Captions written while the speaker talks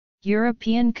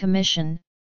European Commission,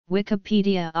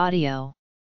 Wikipedia audio.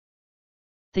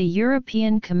 The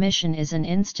European Commission is an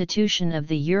institution of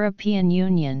the European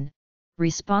Union,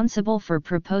 responsible for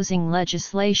proposing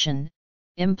legislation,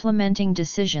 implementing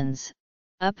decisions,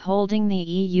 upholding the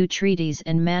EU treaties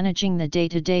and managing the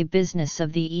day-to-day business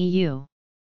of the EU.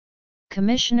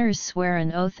 Commissioners swear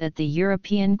an oath at the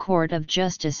European Court of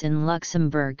Justice in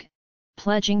Luxembourg,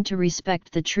 pledging to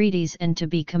respect the treaties and to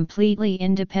be completely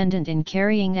independent in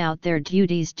carrying out their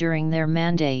duties during their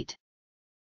mandate.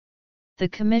 The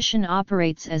Commission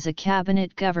operates as a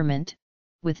cabinet government,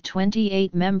 with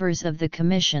 28 members of the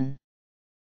Commission.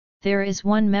 There is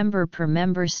one member per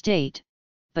member state,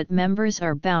 but members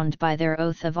are bound by their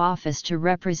oath of office to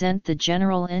represent the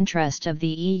general interest of the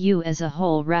EU as a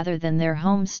whole rather than their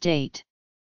home state.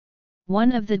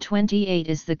 One of the 28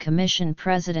 is the Commission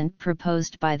President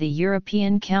proposed by the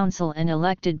European Council and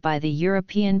elected by the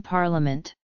European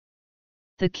Parliament.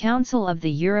 The Council of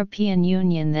the European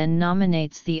Union then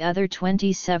nominates the other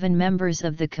 27 members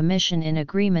of the Commission in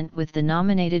agreement with the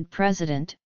nominated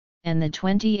President, and the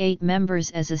 28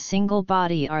 members as a single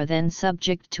body are then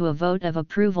subject to a vote of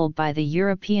approval by the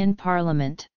European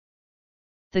Parliament.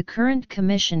 The current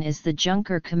Commission is the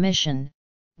Juncker Commission,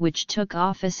 which took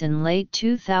office in late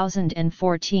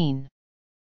 2014.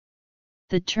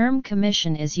 The term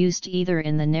Commission is used either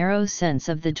in the narrow sense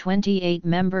of the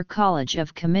 28-member College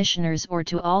of Commissioners or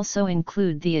to also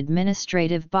include the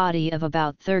administrative body of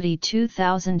about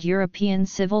 32,000 European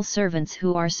civil servants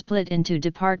who are split into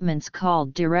departments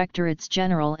called Directorates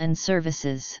General and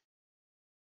Services.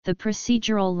 The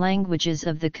procedural languages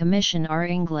of the Commission are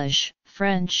English,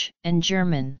 French, and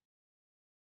German.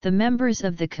 The members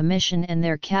of the Commission and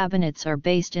their cabinets are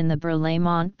based in the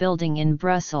Berlaymont building in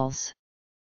Brussels.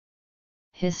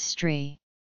 History.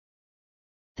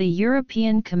 The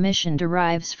European Commission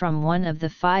derives from one of the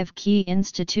 5 key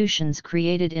institutions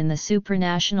created in the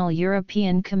supranational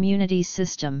European Community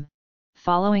system,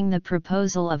 following the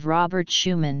proposal of Robert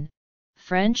Schuman,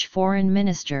 French Foreign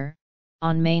Minister,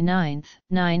 on May 9,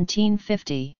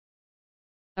 1950.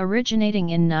 Originating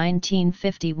in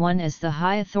 1951 as the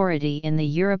high authority in the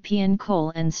European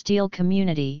coal and steel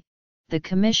community, the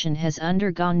Commission has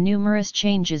undergone numerous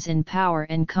changes in power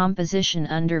and composition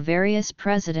under various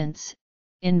presidents,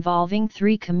 involving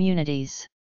 3 communities.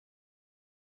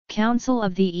 Council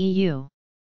of the EU.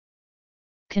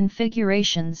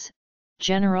 Configurations: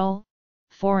 General,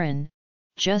 Foreign,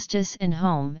 Justice and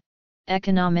Home,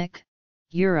 Economic,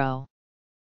 Euro.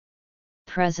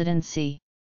 Presidency.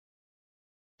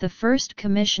 The first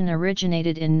Commission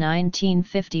originated in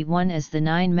 1951 as the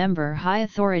 9-member High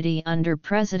Authority under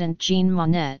President Jean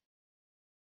Monnet.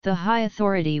 The High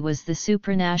Authority was the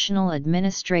supranational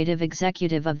administrative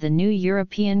executive of the new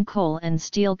European Coal and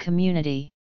Steel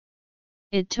Community.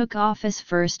 It took office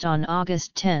first on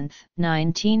August 10,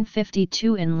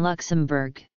 1952 in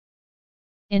Luxembourg.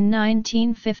 In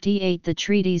 1958 the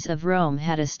Treaties of Rome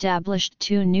had established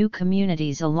 2 new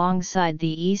communities alongside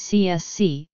the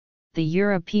ECSC, the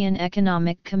European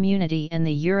Economic Community and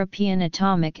the European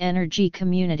Atomic Energy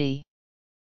Community.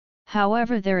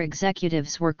 However, their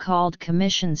executives were called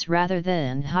commissions rather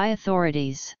than high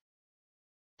authorities.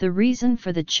 The reason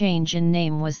for the change in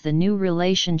name was the new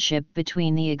relationship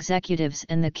between the executives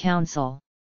and the Council.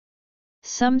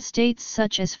 Some states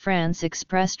such as France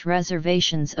expressed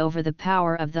reservations over the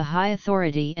power of the high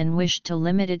authority and wished to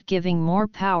limit it, giving more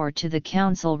power to the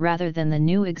Council rather than the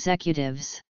new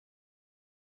executives.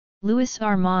 Louis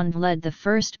Armand led the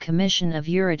first Commission of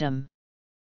Euratom.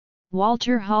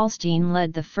 Walter Hallstein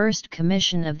led the first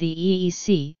Commission of the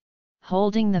EEC,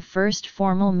 holding the first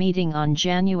formal meeting on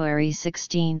January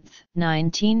 16,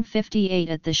 1958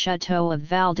 at the Château of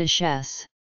Val-de-Chasse.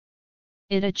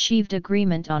 It achieved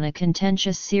agreement on a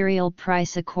contentious cereal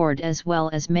price accord as well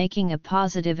as making a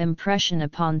positive impression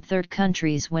upon third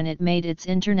countries when it made its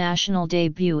international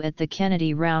debut at the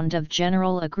Kennedy Round of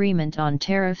General Agreement on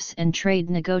Tariffs and Trade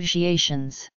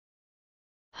Negotiations.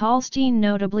 Hallstein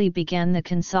notably began the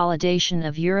consolidation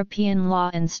of European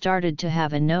law and started to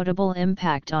have a notable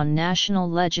impact on national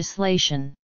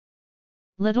legislation.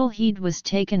 Little heed was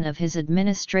taken of his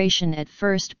administration at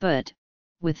first, but,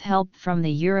 with help from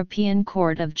the European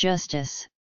Court of Justice,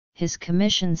 his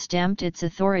commission stamped its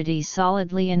authority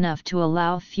solidly enough to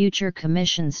allow future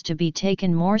commissions to be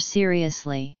taken more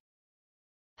seriously.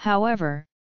 However,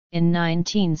 in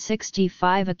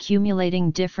 1965 accumulating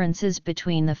differences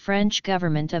between the French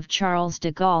government of Charles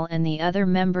de Gaulle and the other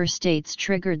member states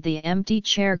triggered the empty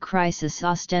chair crisis,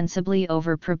 ostensibly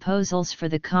over proposals for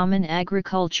the common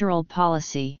agricultural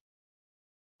policy.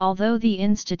 Although the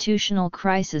institutional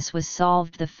crisis was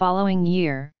solved the following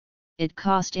year, it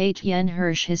cost Etienne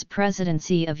Hirsch his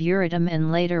presidency of Euratom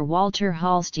and later Walter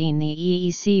Hallstein the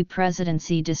EEC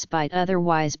presidency, despite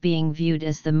otherwise being viewed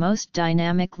as the most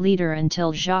dynamic leader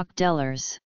until Jacques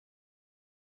Delors.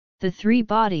 The three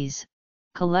bodies,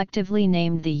 collectively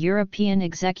named the European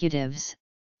Executives,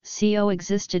 CO,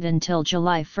 existed until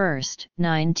July 1,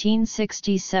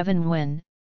 1967 when,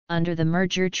 under the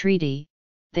merger treaty,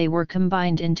 they were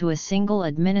combined into a single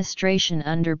administration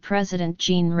under President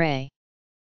Jean Rey.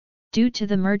 Due to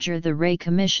the merger, the Rey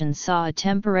Commission saw a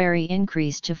temporary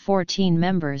increase to 14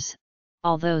 members,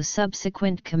 although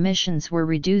subsequent commissions were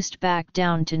reduced back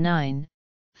down to 9,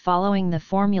 following the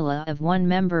formula of 1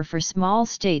 member for small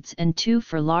states and 2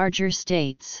 for larger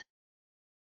states.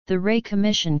 The Rey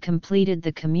Commission completed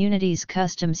the Communities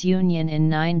Customs Union in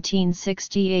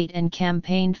 1968 and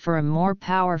campaigned for a more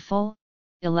powerful,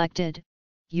 elected,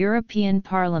 European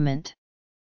Parliament.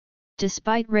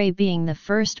 Despite Rey being the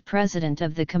first president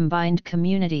of the combined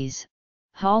communities,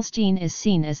 Hallstein is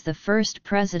seen as the first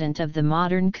president of the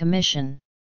modern commission.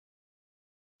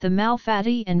 The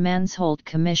Malfatti and Mansholt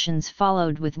commissions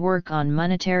followed with work on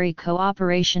monetary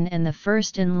cooperation and the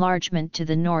first enlargement to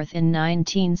the north in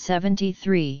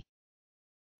 1973.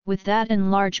 With that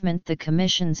enlargement, the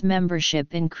commission's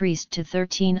membership increased to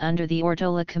 13 under the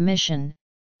Ortola Commission,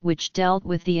 which dealt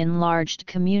with the enlarged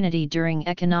community during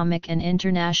economic and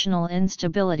international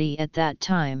instability at that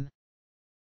time.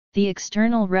 The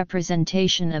external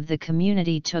representation of the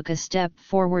community took a step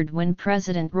forward when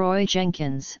President Roy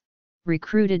Jenkins,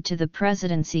 recruited to the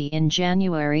presidency in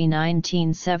January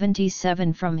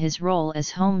 1977 from his role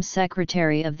as Home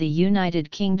Secretary of the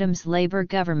United Kingdom's Labour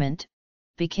government,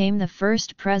 became the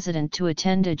first president to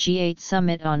attend a G8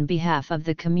 summit on behalf of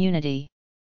the community.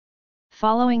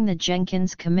 Following the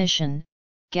Jenkins Commission,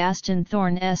 Gaston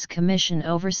Thorn's commission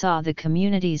oversaw the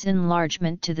community's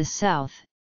enlargement to the south,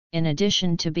 in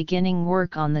addition to beginning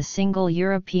work on the Single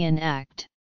European Act.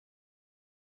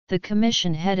 The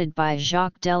commission headed by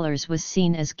Jacques Delors was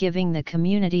seen as giving the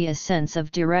community a sense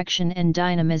of direction and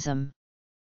dynamism.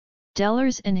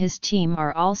 Delors and his team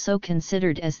are also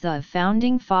considered as the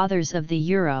founding fathers of the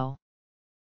euro.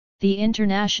 The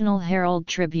International Herald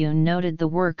Tribune noted the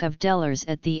work of Delors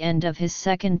at the end of his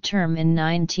second term in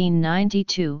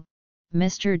 1992.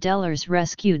 Mr. Delors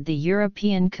rescued the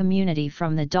European community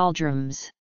from the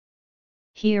doldrums.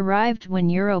 He arrived when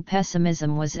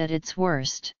Euro-pessimism was at its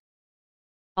worst.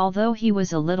 Although he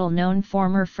was a little-known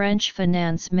former French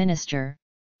finance minister,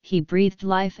 he breathed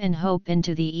life and hope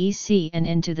into the EC and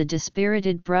into the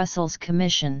dispirited Brussels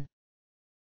Commission.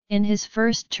 In his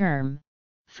first term,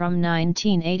 from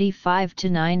 1985 to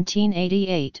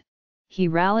 1988, he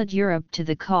rallied Europe to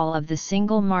the call of the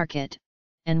single market,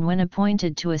 and when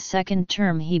appointed to a second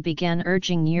term he began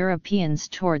urging Europeans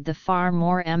toward the far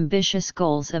more ambitious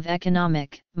goals of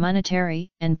economic, monetary,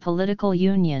 and political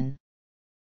union.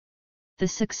 The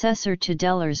successor to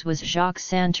Delors was Jacques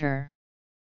Santer.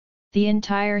 The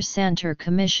entire Santer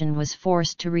Commission was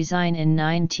forced to resign in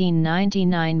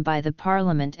 1999 by the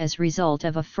Parliament as result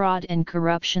of a fraud and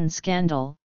corruption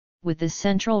scandal, with the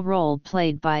central role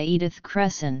played by Edith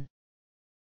Cresson.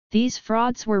 These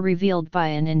frauds were revealed by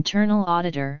an internal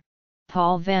auditor,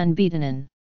 Paul van Beetenen.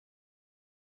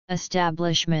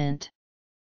 Establishment.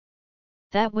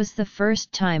 That was the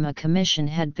first time a commission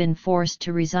had been forced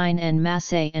to resign en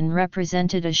masse and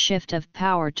represented a shift of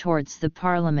power towards the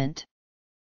Parliament.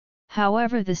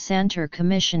 However, the Santer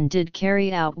Commission did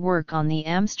carry out work on the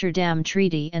Amsterdam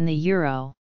Treaty and the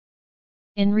euro.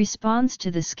 In response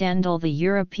to the scandal, the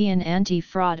European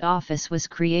Anti-Fraud Office was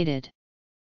created.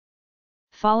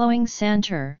 Following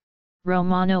Santer,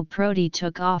 Romano Prodi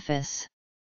took office.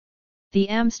 The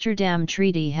Amsterdam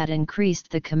Treaty had increased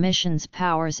the Commission's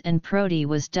powers and Prodi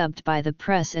was dubbed by the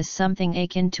press as something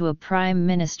akin to a prime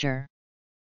minister.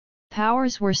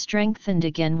 Powers were strengthened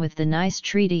again with the Nice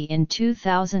Treaty in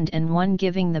 2001,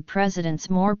 giving the presidents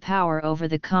more power over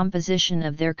the composition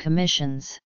of their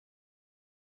commissions.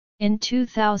 In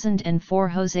 2004,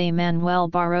 José Manuel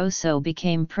Barroso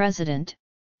became president.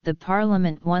 The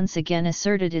Parliament once again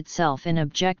asserted itself in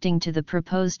objecting to the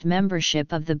proposed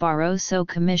membership of the Barroso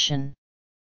Commission.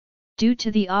 Due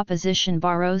to the opposition,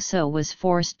 Barroso was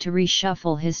forced to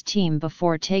reshuffle his team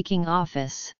before taking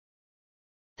office.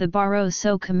 The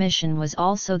Barroso Commission was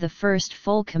also the first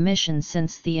full commission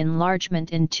since the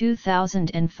enlargement in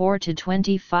 2004 to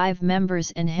 25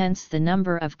 members, and hence the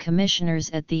number of commissioners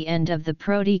at the end of the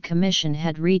Prodi Commission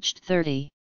had reached 30.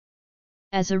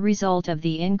 As a result of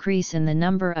the increase in the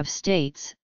number of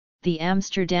states, the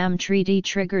Amsterdam Treaty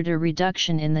triggered a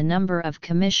reduction in the number of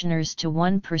commissioners to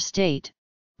 1 per state,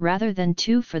 rather than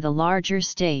 2 for the larger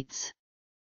states.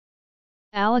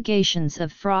 Allegations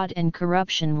of fraud and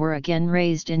corruption were again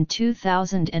raised in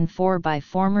 2004 by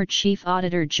former Chief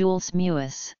Auditor Jules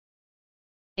Mewis.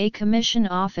 A Commission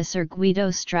officer, Guido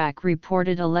Strack,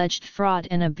 reported alleged fraud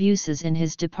and abuses in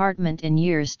his department in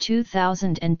years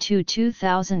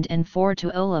 2002-2004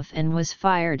 to Olaf and was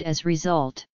fired as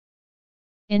result.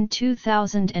 In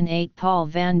 2008, Paul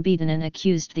van Beetenen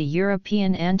accused the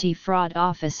European Anti-Fraud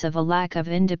Office of a lack of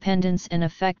independence and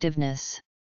effectiveness.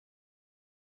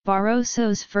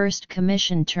 Barroso's first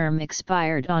Commission term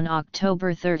expired on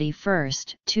October 31,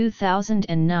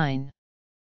 2009.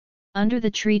 Under the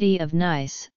Treaty of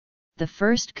Nice, the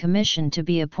first Commission to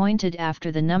be appointed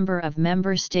after the number of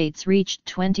member states reached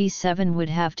 27 would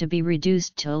have to be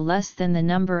reduced to less than the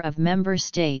number of member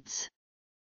states.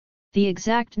 The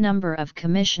exact number of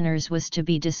commissioners was to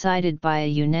be decided by a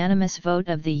unanimous vote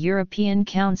of the European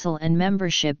Council, and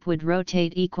membership would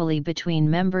rotate equally between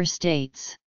member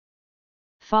states.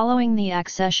 Following the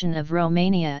accession of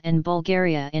Romania and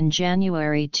Bulgaria in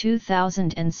January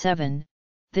 2007,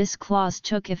 this clause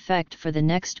took effect for the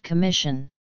next Commission.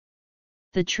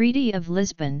 The Treaty of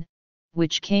Lisbon,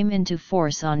 which came into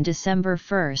force on December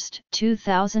 1,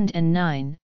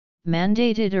 2009,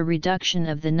 mandated a reduction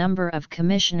of the number of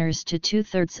commissioners to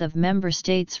 2/3 of member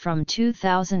states from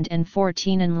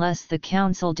 2014 unless the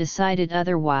Council decided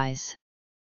otherwise.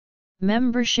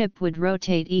 Membership would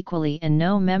rotate equally and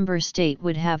no member state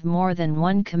would have more than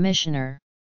one commissioner.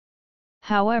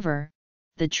 However,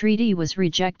 the treaty was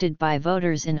rejected by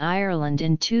voters in Ireland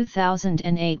in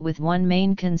 2008, with one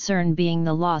main concern being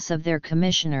the loss of their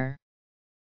commissioner.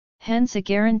 Hence, a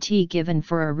guarantee given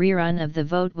for a rerun of the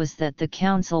vote was that the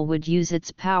Council would use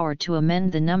its power to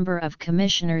amend the number of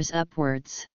commissioners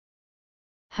upwards.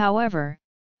 However,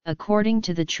 according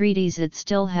to the treaties, it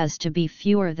still has to be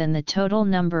fewer than the total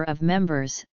number of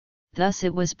members. Thus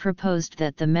it was proposed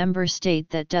that the member state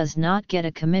that does not get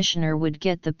a commissioner would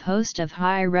get the post of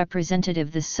High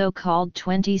Representative, the so-called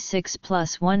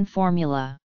 26+1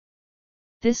 formula.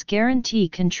 This guarantee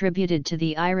contributed to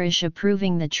the Irish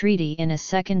approving the treaty in a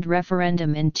second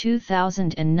referendum in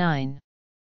 2009.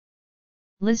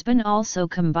 Lisbon also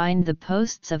combined the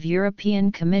posts of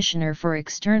European Commissioner for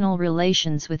External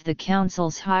Relations with the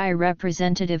Council's High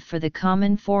Representative for the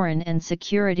Common Foreign and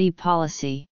Security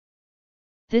Policy.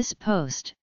 This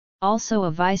post, also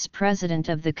a Vice President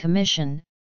of the Commission,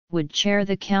 would chair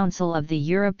the Council of the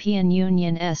European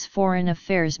Union's foreign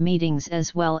affairs meetings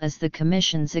as well as the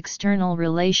Commission's external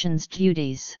relations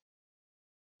duties.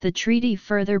 The treaty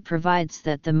further provides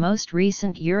that the most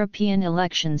recent European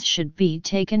elections should be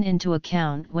taken into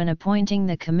account when appointing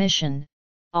the Commission.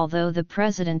 Although the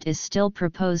President is still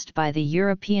proposed by the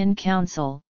European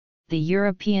Council, the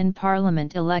European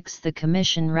Parliament elects the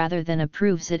Commission rather than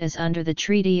approves it as under the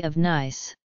Treaty of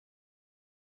Nice.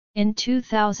 In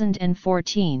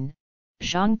 2014,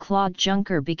 Jean-Claude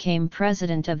Juncker became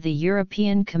President of the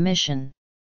European Commission.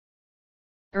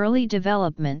 Early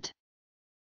development.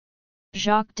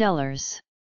 Jacques Delors.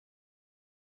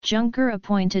 Juncker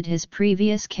appointed his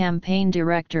previous campaign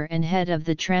director and head of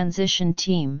the transition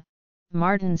team,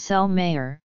 Martin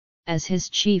Selmayr, as his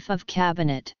chief of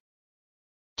cabinet.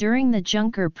 During the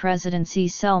Juncker presidency,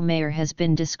 Selmayr has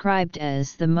been described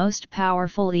as the most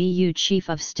powerful EU chief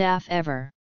of staff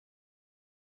ever.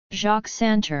 Jacques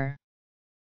Santer.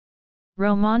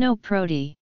 Romano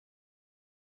Prodi.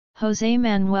 José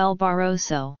Manuel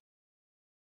Barroso.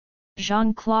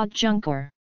 Jean-Claude Juncker.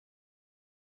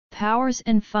 Powers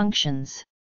and functions.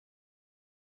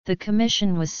 The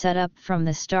Commission was set up from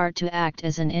the start to act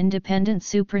as an independent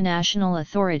supranational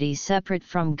authority separate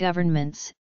from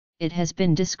governments. It has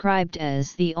been described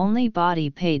as the only body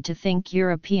paid to think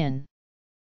European.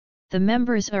 The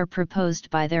members are proposed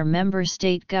by their member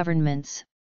state governments,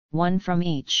 one from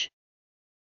each.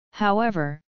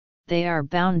 However, they are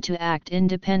bound to act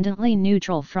independently,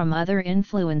 neutral from other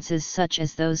influences such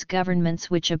as those governments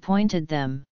which appointed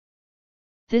them.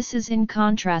 This is in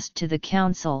contrast to the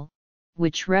Council,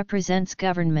 which represents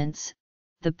governments,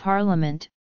 the Parliament,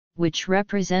 which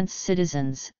represents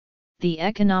citizens, the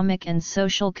Economic and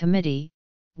Social Committee,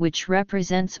 which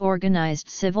represents organized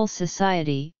civil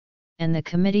society, and the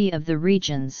Committee of the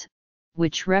Regions,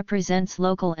 which represents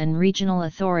local and regional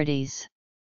authorities.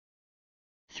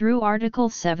 Through Article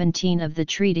 17 of the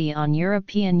Treaty on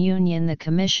European Union, the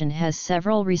Commission has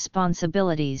several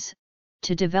responsibilities: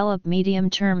 to develop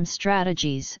medium-term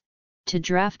strategies, to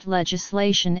draft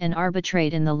legislation and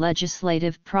arbitrate in the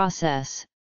legislative process,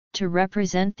 to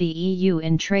represent the EU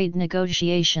in trade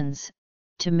negotiations,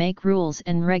 to make rules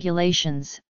and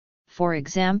regulations, for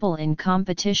example in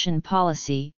competition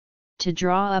policy, to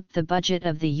draw up the budget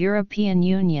of the European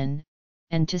Union,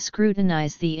 and to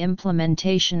scrutinize the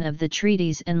implementation of the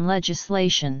treaties and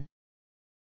legislation.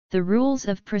 The rules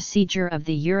of procedure of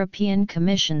the European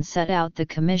Commission set out the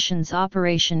Commission's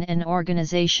operation and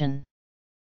organization.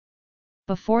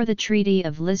 Before the Treaty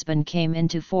of Lisbon came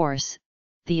into force,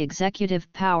 the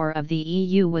executive power of the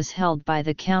EU was held by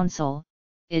the Council.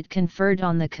 It conferred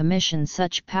on the Commission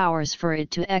such powers for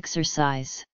it to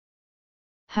exercise.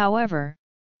 However,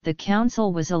 the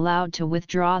Council was allowed to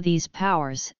withdraw these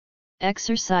powers,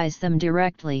 exercise them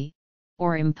directly,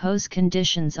 or impose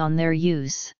conditions on their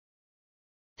use.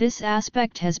 This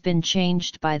aspect has been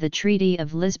changed by the Treaty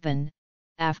of Lisbon,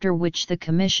 after which the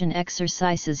Commission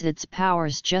exercises its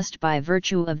powers just by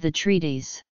virtue of the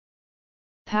treaties.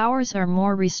 Powers are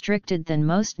more restricted than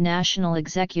most national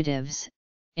executives,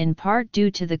 in part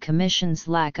due to the Commission's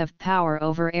lack of power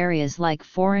over areas like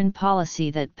foreign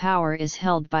policy. That power is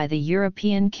held by the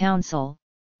European Council,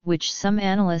 which some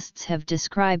analysts have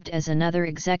described as another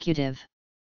executive.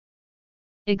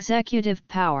 Executive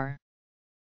power.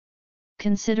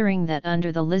 Considering that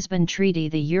under the Lisbon Treaty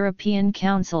the European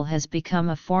Council has become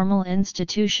a formal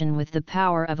institution with the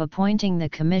power of appointing the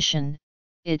Commission,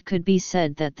 it could be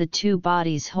said that the two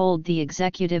bodies hold the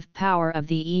executive power of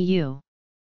the EU.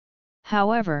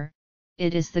 However,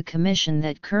 it is the Commission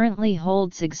that currently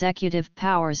holds executive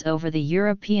powers over the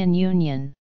European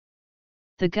Union.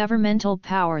 The governmental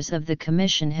powers of the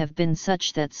Commission have been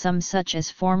such that some, such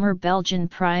as former Belgian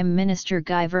Prime Minister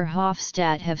Guy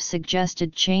Verhofstadt, have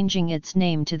suggested changing its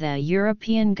name to the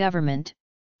European Government,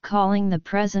 calling the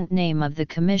present name of the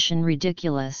Commission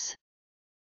ridiculous.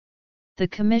 The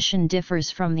Commission differs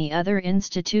from the other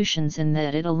institutions in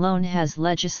that it alone has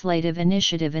legislative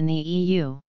initiative in the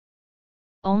EU.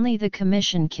 Only the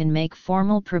Commission can make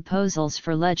formal proposals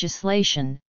for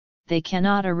legislation. They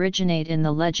cannot originate in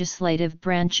the legislative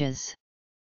branches.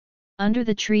 Under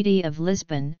the Treaty of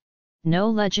Lisbon, no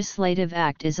legislative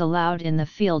act is allowed in the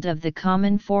field of the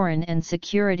common foreign and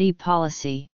security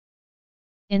policy.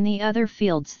 In the other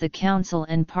fields the Council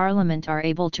and Parliament are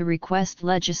able to request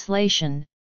legislation.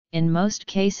 In most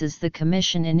cases the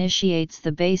Commission initiates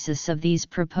the basis of these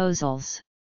proposals.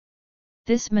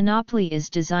 This monopoly is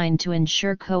designed to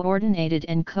ensure coordinated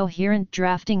and coherent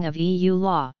drafting of EU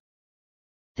law.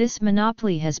 This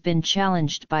monopoly has been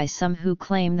challenged by some who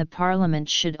claim the Parliament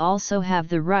should also have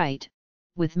the right,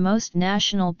 with most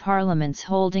national parliaments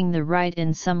holding the right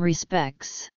in some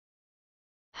respects.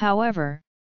 However,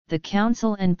 the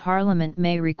Council and Parliament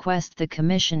may request the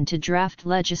Commission to draft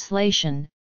legislation,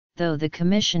 though the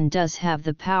Commission does have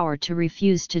the power to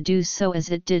refuse to do so, as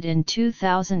it did in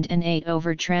 2008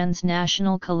 over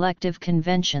transnational collective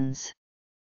conventions.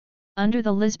 Under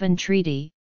the Lisbon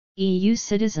Treaty, EU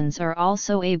citizens are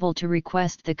also able to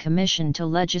request the Commission to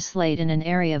legislate in an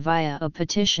area via a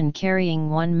petition carrying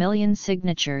 1 million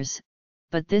signatures,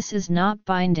 but this is not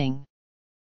binding.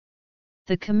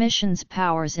 The Commission's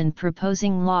powers in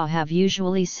proposing law have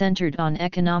usually centered on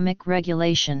economic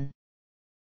regulation.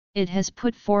 It has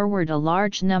put forward a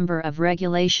large number of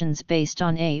regulations based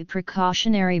on a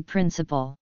precautionary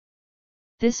principle.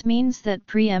 This means that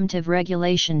preemptive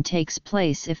regulation takes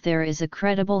place if there is a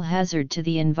credible hazard to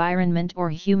the environment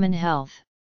or human health,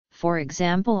 for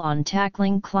example on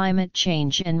tackling climate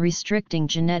change and restricting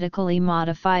genetically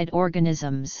modified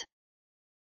organisms.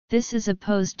 This is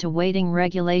opposed to waiting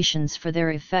regulations for their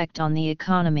effect on the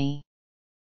economy.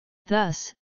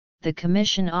 Thus, the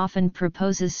Commission often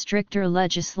proposes stricter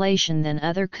legislation than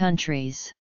other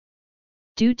countries.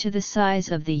 Due to the size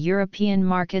of the European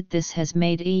market, this has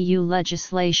made EU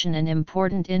legislation an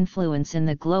important influence in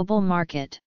the global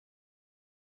market.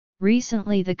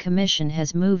 Recently the Commission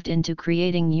has moved into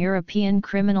creating European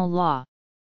criminal law.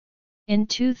 In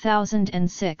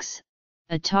 2006,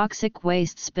 a toxic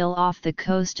waste spill off the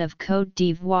coast of Côte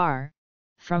d'Ivoire,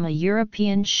 from a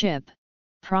European ship,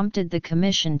 prompted the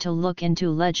Commission to look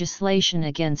into legislation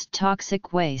against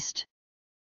toxic waste.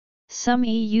 Some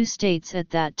EU states at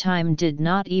that time did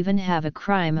not even have a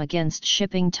crime against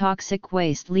shipping toxic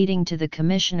waste, leading to the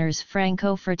Commissioners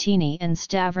Franco Frattini and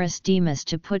Stavros Dimas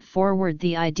to put forward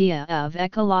the idea of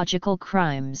ecological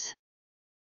crimes.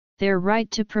 Their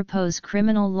right to propose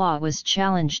criminal law was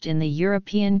challenged in the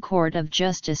European Court of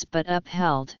Justice but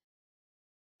upheld.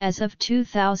 As of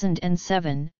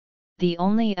 2007, the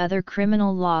only other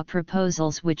criminal law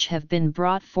proposals which have been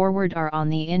brought forward are on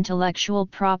the Intellectual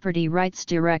Property Rights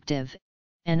Directive,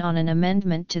 and on an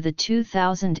amendment to the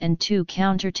 2002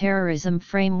 Counterterrorism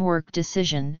Framework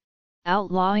Decision,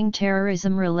 outlawing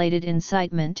terrorism-related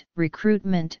incitement,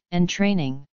 recruitment, and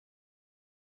training.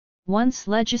 Once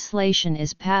legislation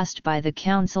is passed by the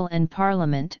Council and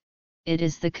Parliament, it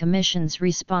is the Commission's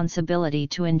responsibility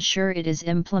to ensure it is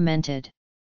implemented.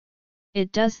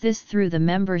 It does this through the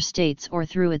member states or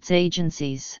through its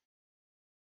agencies.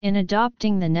 In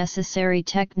adopting the necessary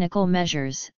technical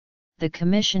measures, the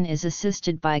Commission is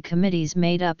assisted by committees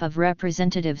made up of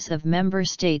representatives of member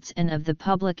states and of the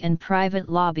public and private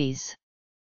lobbies.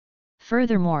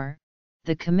 Furthermore,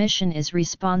 the Commission is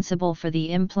responsible for the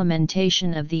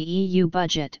implementation of the EU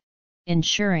budget,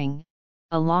 ensuring,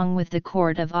 along with the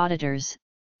Court of Auditors,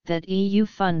 that EU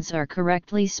funds are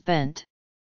correctly spent.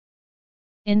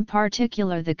 In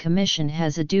particular, the Commission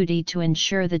has a duty to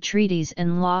ensure the treaties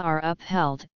and law are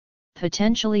upheld,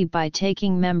 potentially by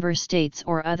taking member states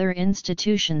or other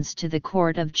institutions to the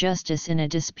Court of Justice in a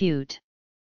dispute.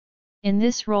 In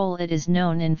this role it is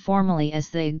known informally as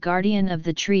the guardian of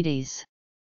the treaties.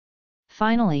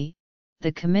 Finally,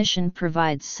 the Commission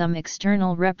provides some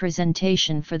external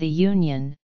representation for the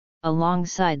Union,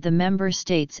 alongside the member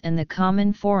states and the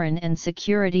common foreign and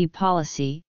security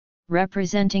policy,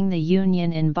 representing the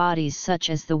Union in bodies such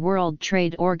as the World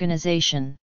Trade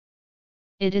Organization.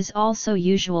 It is also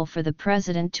usual for the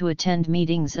President to attend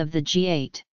meetings of the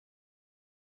G8.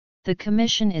 The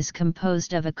Commission is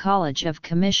composed of a College of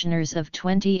Commissioners of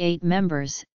 28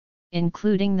 members,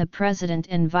 including the President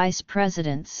and Vice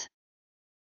Presidents.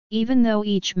 Even though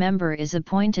each member is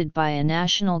appointed by a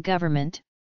national government,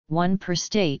 one per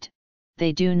state,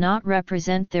 they do not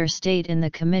represent their state in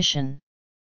the Commission.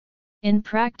 In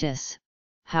practice,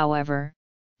 however,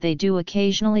 they do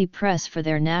occasionally press for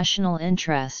their national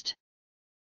interest.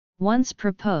 Once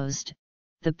proposed,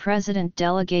 the President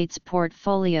delegates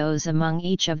portfolios among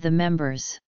each of the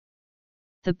members.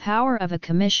 The power of a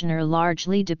commissioner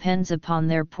largely depends upon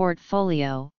their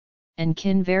portfolio, and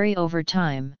can vary over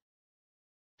time.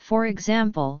 For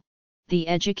example, the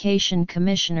Education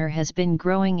Commissioner has been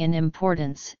growing in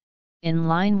importance, in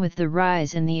line with the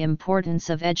rise in the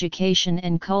importance of education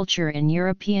and culture in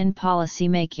European policy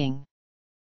making.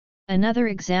 Another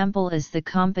example is the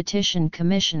Competition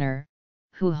Commissioner,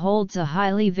 who holds a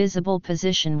highly visible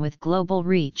position with global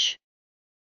reach.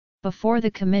 Before the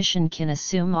Commission can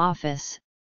assume office,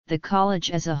 the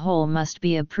College as a whole must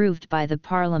be approved by the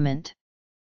Parliament.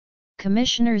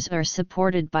 Commissioners are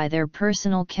supported by their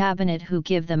personal cabinet who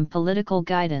give them political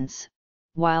guidance,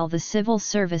 while the civil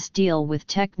service deal with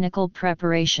technical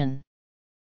preparation.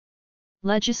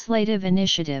 Legislative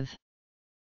initiative.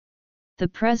 The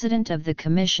President of the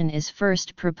Commission is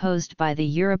first proposed by the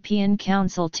European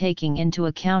Council taking into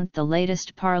account the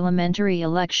latest parliamentary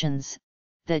elections.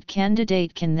 That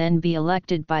candidate can then be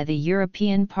elected by the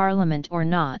European Parliament or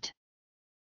not.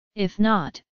 If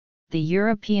not, the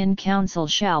European Council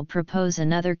shall propose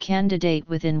another candidate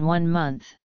within 1 month.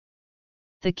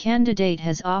 The candidate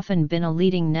has often been a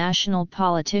leading national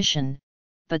politician,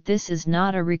 but this is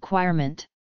not a requirement.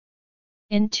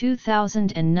 In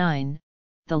 2009,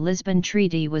 the Lisbon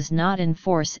Treaty was not in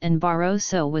force and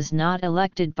Barroso was not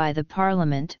elected by the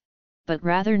Parliament, but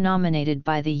rather nominated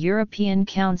by the European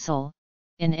Council.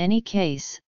 In any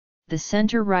case, the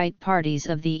centre-right parties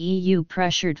of the EU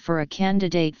pressured for a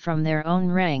candidate from their own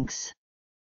ranks.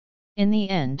 In the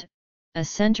end, a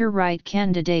centre-right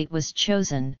candidate was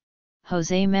chosen,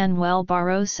 José Manuel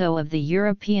Barroso of the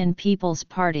European People's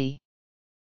Party.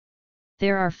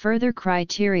 There are further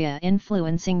criteria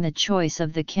influencing the choice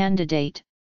of the candidate,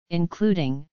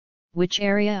 including which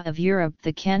area of Europe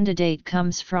the candidate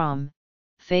comes from,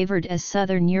 favored as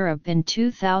Southern Europe in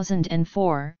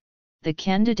 2004, the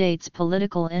candidate's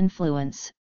political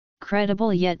influence,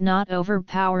 credible yet not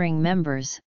overpowering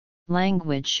members,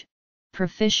 language,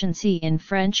 proficiency in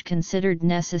French considered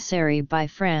necessary by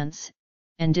France,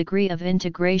 and degree of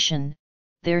integration,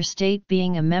 their state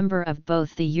being a member of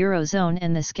both the Eurozone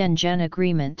and the Schengen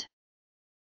Agreement.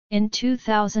 In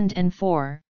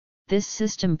 2004, this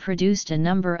system produced a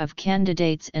number of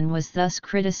candidates and was thus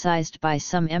criticized by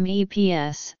some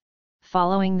MEPs.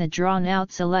 Following the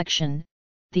drawn-out selection,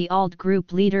 the ALDE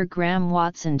group leader Graham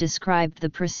Watson described the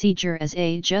procedure as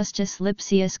a Justus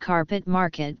Lipsius carpet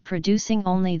market producing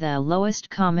only the lowest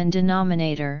common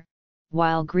denominator,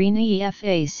 while Green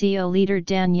EFACO leader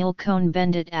Daniel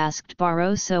Cohn-Bendit asked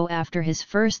Barroso after his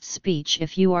first speech,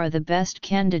 "If you are the best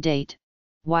candidate,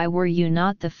 why were you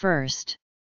not the first?"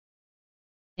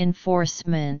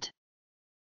 Enforcement.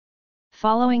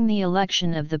 Following the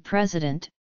election of the President,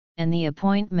 and the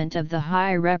appointment of the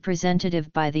High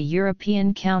Representative by the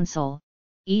European Council,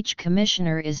 each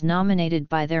Commissioner is nominated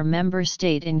by their member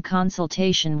state in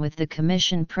consultation with the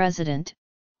Commission President,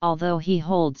 although he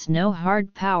holds no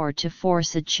hard power to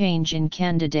force a change in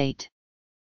candidate.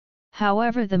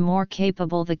 However, the more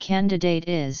capable the candidate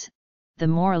is, the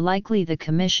more likely the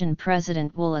Commission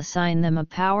President will assign them a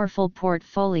powerful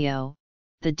portfolio,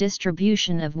 the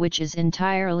distribution of which is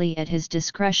entirely at his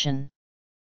discretion.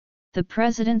 The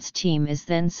President's team is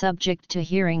then subject to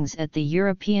hearings at the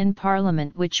European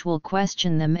Parliament, which will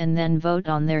question them and then vote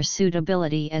on their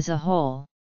suitability as a whole.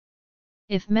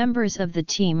 If members of the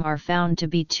team are found to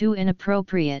be too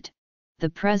inappropriate, the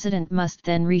President must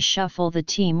then reshuffle the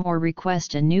team or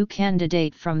request a new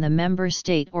candidate from the member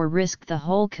state or risk the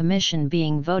whole commission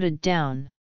being voted down.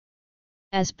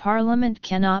 As Parliament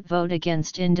cannot vote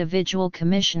against individual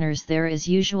commissioners, there is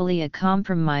usually a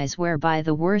compromise whereby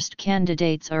the worst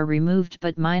candidates are removed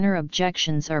but minor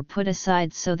objections are put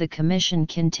aside so the Commission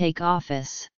can take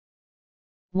office.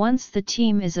 Once the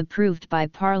team is approved by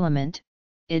Parliament,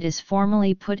 it is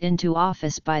formally put into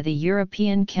office by the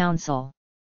European Council.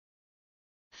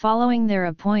 Following their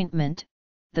appointment,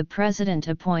 the President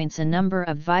appoints a number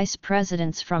of vice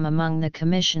presidents from among the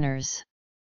commissioners.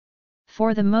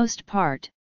 For the most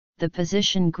part, the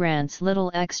position grants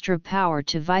little extra power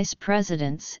to vice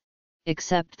presidents,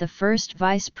 except the first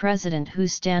vice president who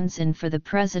stands in for the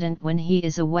president when he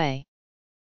is away.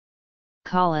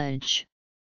 College.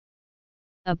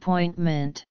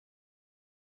 Appointment.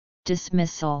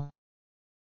 Dismissal.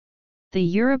 The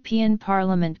European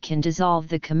Parliament can dissolve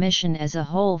the Commission as a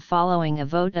whole following a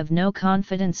vote of no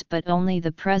confidence, but only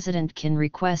the President can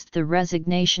request the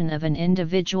resignation of an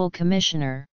individual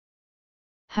commissioner.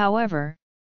 However,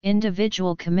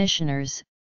 individual commissioners,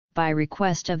 by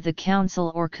request of the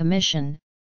Council or Commission,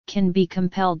 can be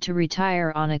compelled to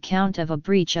retire on account of a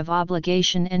breach of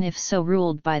obligation and if so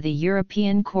ruled by the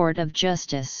European Court of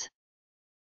Justice.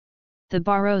 The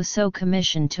Barroso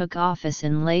Commission took office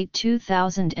in late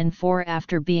 2004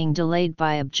 after being delayed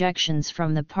by objections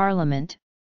from the Parliament,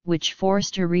 which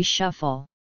forced a reshuffle.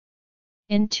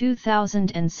 In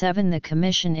 2007 the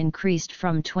Commission increased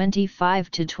from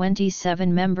 25 to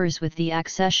 27 members with the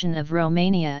accession of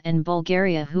Romania and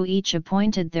Bulgaria, who each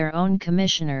appointed their own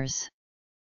commissioners.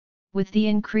 With the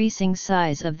increasing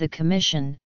size of the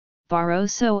Commission,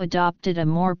 Barroso adopted a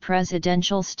more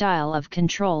presidential style of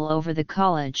control over the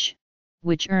college,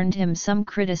 which earned him some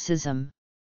criticism.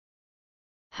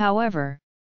 However,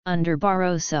 under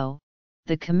Barroso,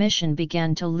 the Commission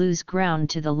began to lose ground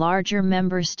to the larger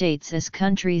member states as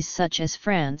countries such as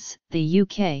France, the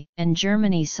UK, and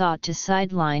Germany sought to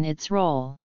sideline its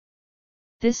role.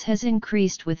 This has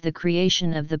increased with the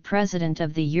creation of the President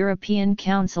of the European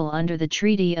Council under the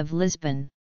Treaty of Lisbon.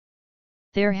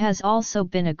 There has also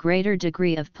been a greater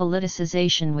degree of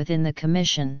politicization within the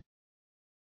Commission.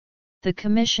 The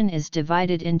Commission is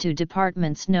divided into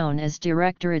departments known as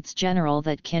Directorates General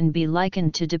that can be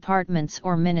likened to departments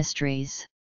or ministries.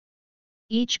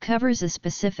 Each covers a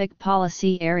specific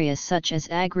policy area such as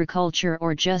agriculture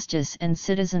or justice and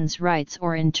citizens' rights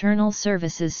or internal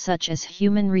services such as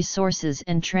human resources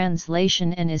and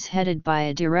translation, and is headed by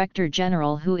a Director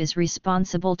General who is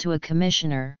responsible to a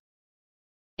Commissioner.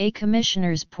 A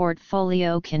Commissioner's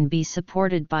portfolio can be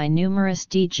supported by numerous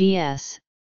DGs.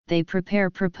 They prepare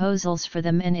proposals for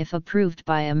them, and if approved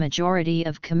by a majority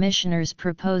of commissioners,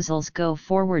 proposals go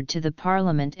forward to the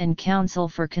Parliament and Council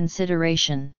for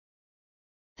consideration.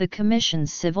 The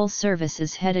Commission's civil service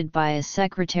is headed by a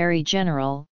Secretary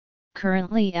General,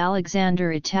 currently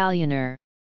Alexander Italianer.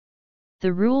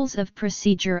 The rules of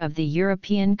procedure of the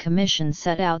European Commission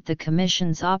set out the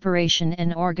Commission's operation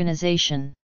and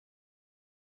organization.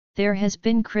 There has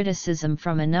been criticism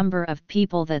from a number of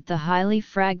people that the highly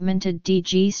fragmented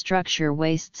DG structure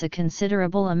wastes a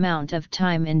considerable amount of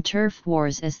time in turf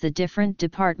wars as the different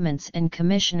departments and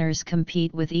commissioners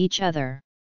compete with each other.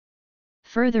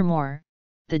 Furthermore,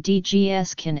 the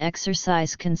DGs can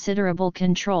exercise considerable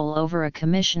control over a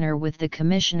commissioner, with the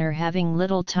commissioner having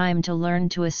little time to learn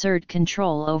to assert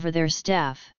control over their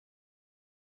staff.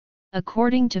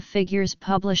 According to figures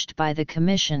published by the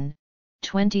Commission,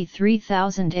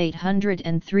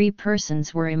 23,803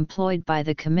 persons were employed by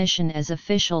the Commission as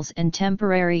officials and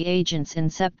temporary agents in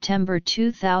September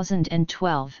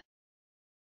 2012.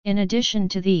 In addition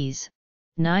to these,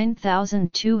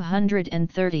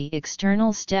 9,230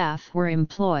 external staff were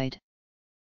employed.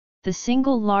 The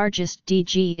single largest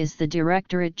DG is the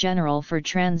Directorate General for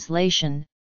Translation,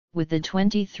 with a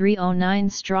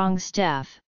 2,309-strong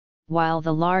staff, while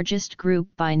the largest group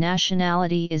by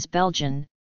nationality is Belgian,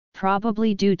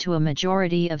 probably due to a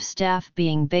majority of staff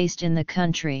being based in the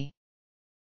country.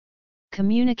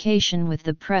 Communication with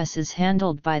the press is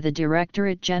handled by the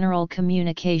Directorate General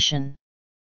Communication.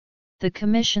 The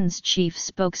Commission's chief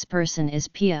spokesperson is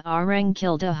Pia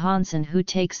Arenkilde Hansen, who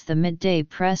takes the midday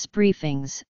press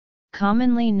briefings,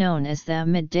 commonly known as the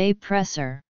midday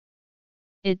presser.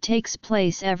 It takes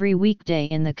place every weekday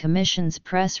in the Commission's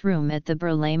press room at the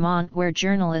Parlement, where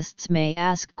journalists may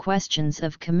ask questions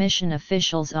of Commission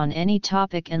officials on any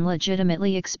topic and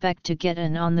legitimately expect to get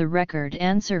an on-the-record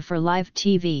answer for live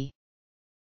TV.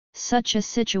 Such a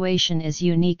situation is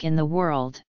unique in the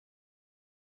world.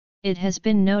 It has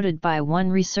been noted by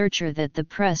one researcher that the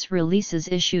press releases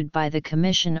issued by the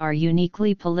Commission are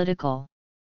uniquely political.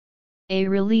 A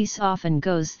release often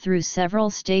goes through several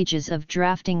stages of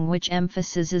drafting, which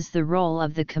emphasizes the role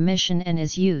of the Commission and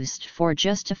is used for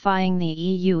justifying the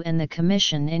EU and the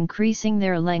Commission, increasing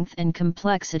their length and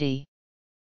complexity.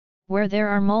 Where there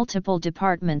are multiple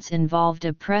departments involved,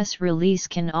 a press release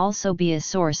can also be a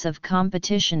source of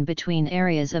competition between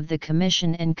areas of the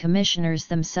Commission and commissioners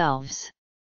themselves.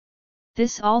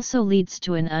 This also leads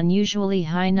to an unusually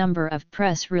high number of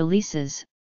press releases,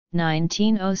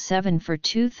 1907 for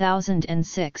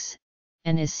 2006,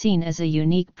 and is seen as a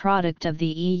unique product of the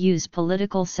EU's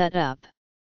political setup.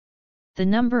 The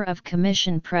number of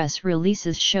Commission press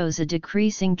releases shows a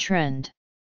decreasing trend.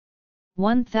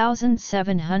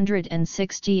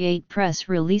 1,768 press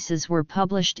releases were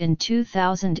published in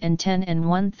 2010 and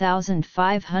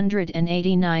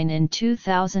 1,589 in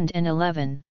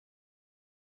 2011.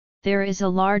 There is a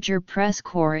larger press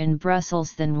corps in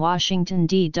Brussels than Washington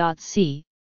D.C.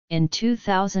 In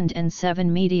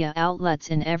 2007, media outlets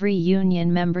in every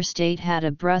union member state had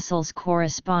a Brussels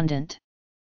correspondent.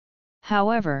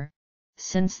 However,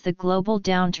 since the global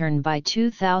downturn by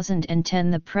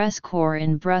 2010, the press corps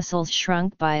in Brussels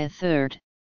shrunk by a third.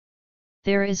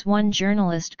 There is one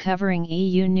journalist covering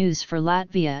EU news for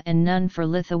Latvia and none for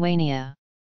Lithuania.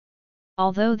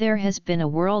 Although there has been a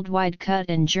worldwide cut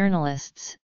in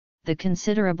journalists, the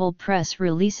considerable press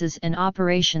releases and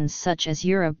operations such as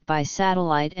Europe by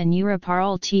Satellite and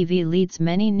Europarl TV leads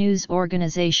many news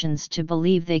organizations to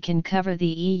believe they can cover the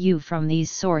EU from these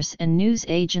source and news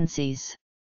agencies.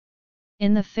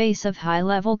 In the face of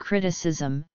high-level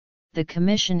criticism, the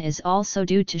Commission is also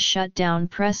due to shut down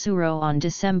Pressuro on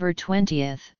December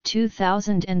 20,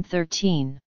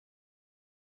 2013.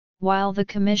 While the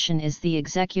Commission is the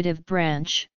executive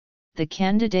branch, the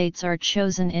candidates are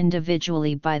chosen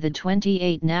individually by the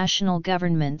 28 national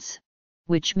governments,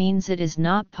 which means it is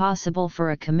not possible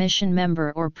for a Commission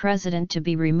member or president to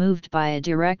be removed by a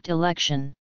direct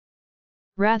election.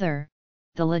 Rather,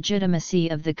 the legitimacy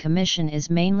of the Commission is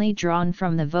mainly drawn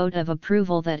from the vote of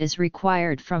approval that is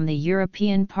required from the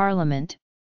European Parliament,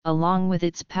 along with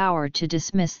its power to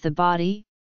dismiss the body,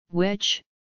 which,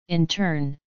 in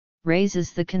turn,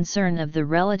 raises the concern of the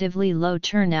relatively low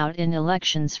turnout in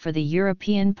elections for the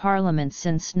European Parliament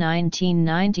since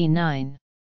 1999.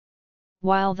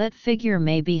 While that figure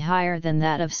may be higher than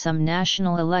that of some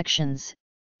national elections,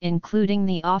 including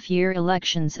the off-year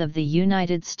elections of the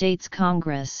United States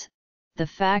Congress, the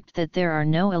fact that there are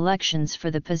no elections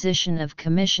for the position of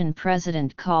Commission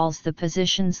President calls the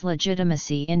position's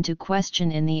legitimacy into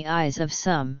question in the eyes of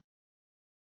some.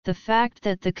 The fact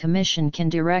that the Commission can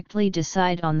directly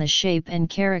decide on the shape and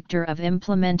character of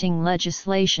implementing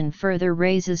legislation further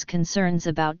raises concerns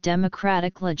about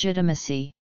democratic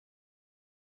legitimacy.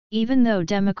 Even though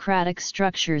democratic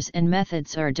structures and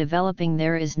methods are developing,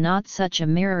 there is not such a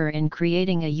mirror in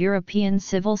creating a European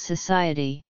civil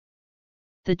society.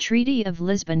 The Treaty of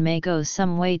Lisbon may go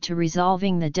some way to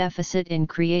resolving the deficit in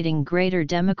creating greater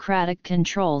democratic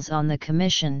controls on the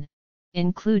Commission,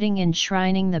 including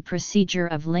enshrining the procedure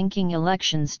of linking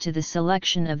elections to the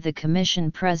selection of the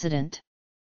Commission President.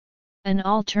 An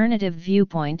alternative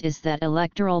viewpoint is that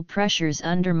electoral pressures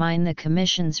undermine the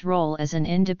Commission's role as an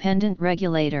independent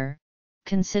regulator,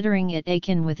 considering it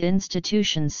akin with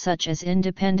institutions such as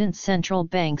independent central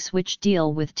banks which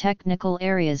deal with technical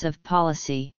areas of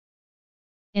policy.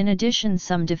 In addition,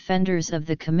 some defenders of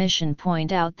the Commission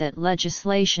point out that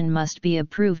legislation must be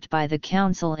approved by the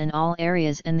Council in all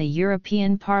areas and the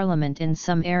European Parliament in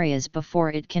some areas before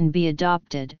it can be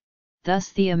adopted,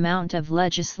 thus the amount of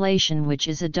legislation which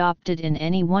is adopted in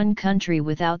any one country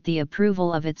without the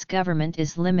approval of its government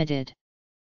is limited.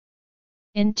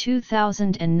 In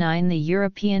 2009, the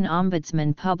European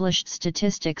Ombudsman published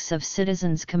statistics of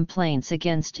citizens' complaints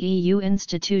against EU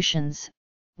institutions,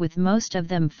 with most of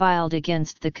them filed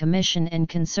against the Commission and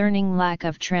concerning lack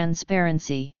of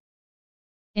transparency.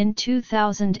 In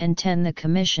 2010, the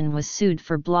Commission was sued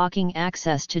for blocking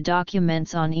access to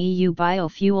documents on EU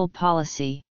biofuel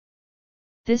policy.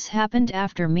 This happened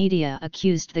after media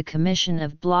accused the Commission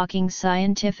of blocking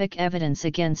scientific evidence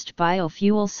against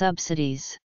biofuel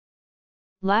subsidies.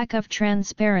 Lack of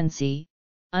transparency,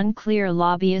 unclear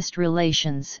lobbyist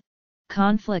relations,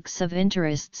 conflicts of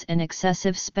interests and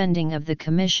excessive spending of the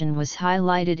Commission was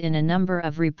highlighted in a number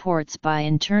of reports by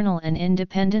internal and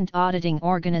independent auditing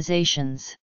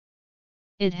organizations.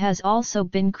 It has also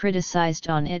been criticized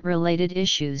on IT-related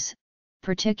issues,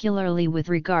 particularly with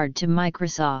regard to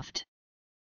Microsoft.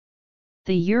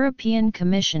 The European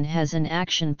Commission has an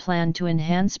action plan to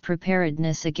enhance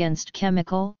preparedness against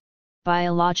chemical,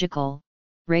 biological,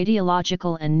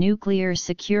 radiological and nuclear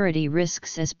security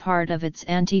risks as part of its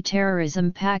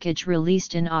anti-terrorism package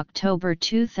released in October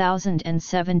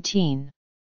 2017.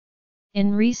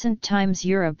 In recent times,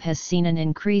 Europe has seen an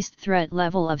increased threat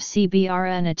level of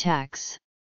CBRN attacks.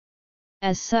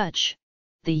 As such,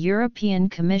 the European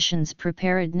Commission's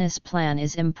preparedness plan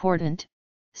is important,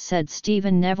 said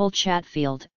Stephen Neville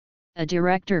Chatfield, a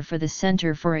director for the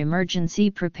Centre for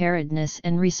Emergency Preparedness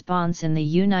and Response in the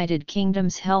United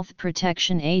Kingdom's Health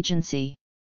Protection Agency.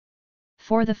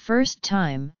 For the first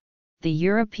time, the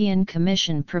European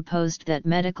Commission proposed that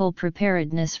medical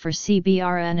preparedness for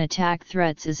CBRN attack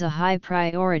threats is a high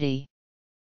priority.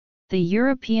 The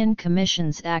European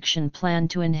Commission's action plan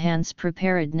to enhance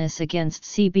preparedness against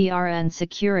CBRN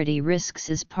security risks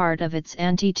is part of its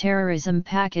anti-terrorism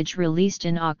package released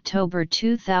in October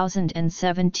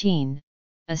 2017,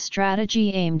 a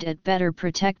strategy aimed at better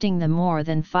protecting the more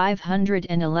than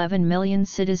 511 million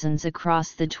citizens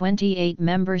across the 28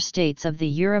 member states of the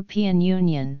European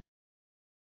Union.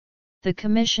 The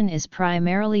Commission is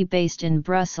primarily based in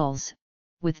Brussels,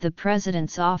 with the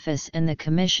President's office and the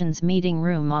Commission's meeting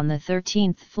room on the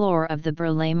 13th floor of the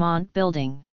Berlaymont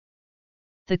building.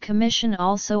 The Commission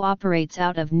also operates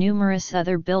out of numerous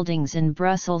other buildings in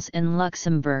Brussels and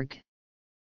Luxembourg.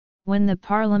 When the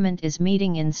Parliament is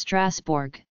meeting in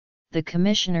Strasbourg, the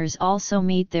Commissioners also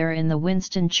meet there in the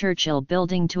Winston Churchill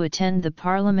building to attend the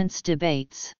Parliament's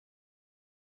debates.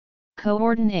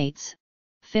 Coordinates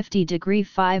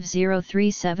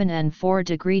 50°5037 and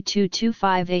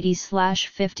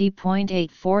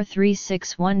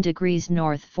 4°22580/50.84361 degrees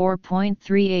north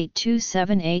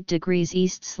 4.38278 degrees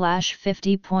east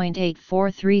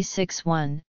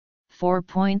 /50.84361,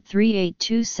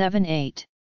 4.38278.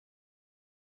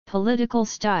 Political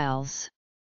styles.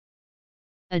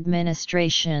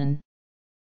 Administration.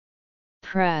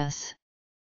 Press.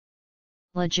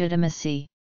 Legitimacy.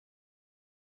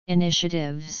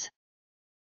 Initiatives.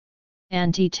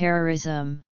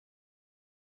 Anti-terrorism.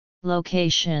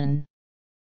 Location.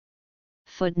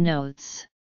 Footnotes.